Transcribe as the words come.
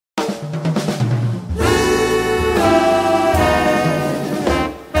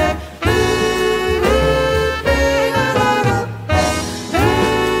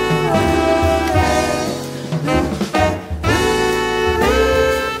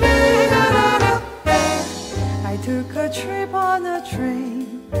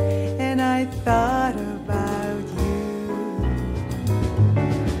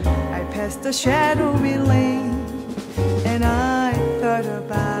a shadowy lane, and I thought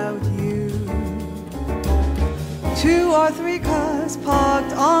about you. 2 or 3 cars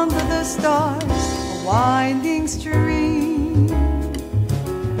parked under the stars, a winding stream,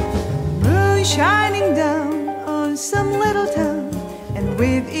 moon shining down on some little town, and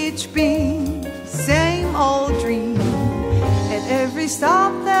with each beam, same old dream. At every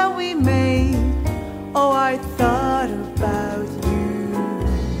stop that we made, oh, I thought about you.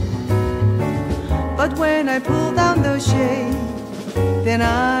 But when I pulled down the shade, then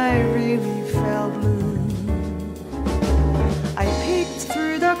I really felt blue. I peeked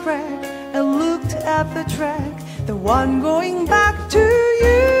through the crack and looked at the track, the one going back to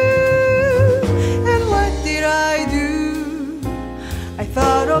you. And what did I do? I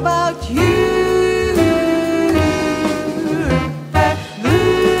thought about you.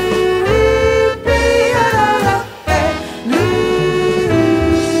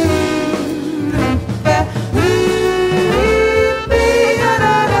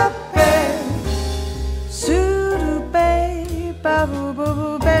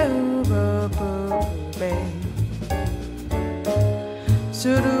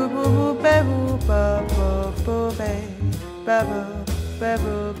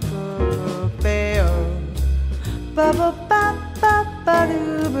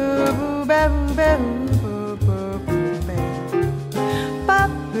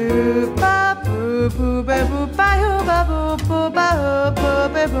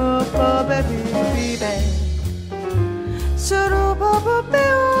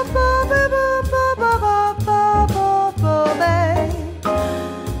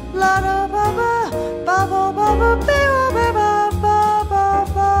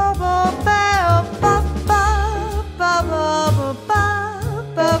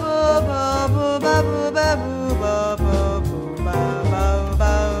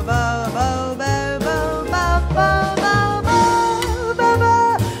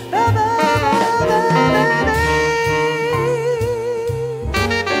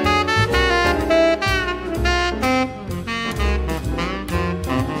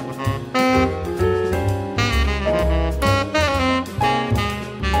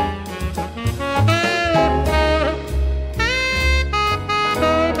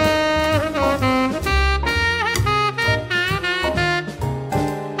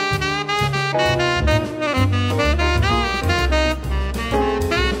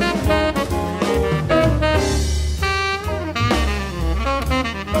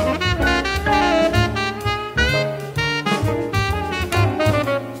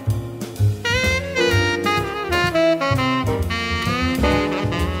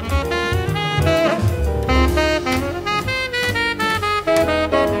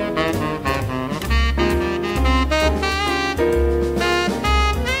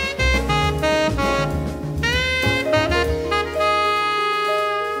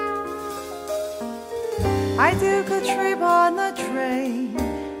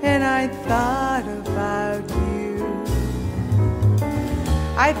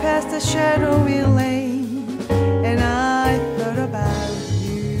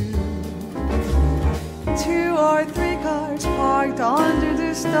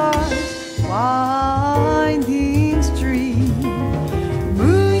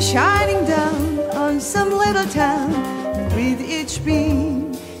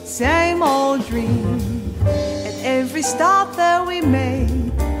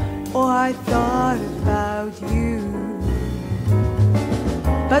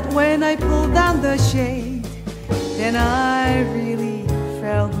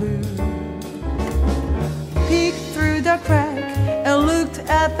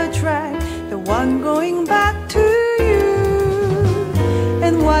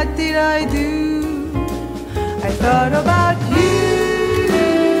 What did I do? I thought about you.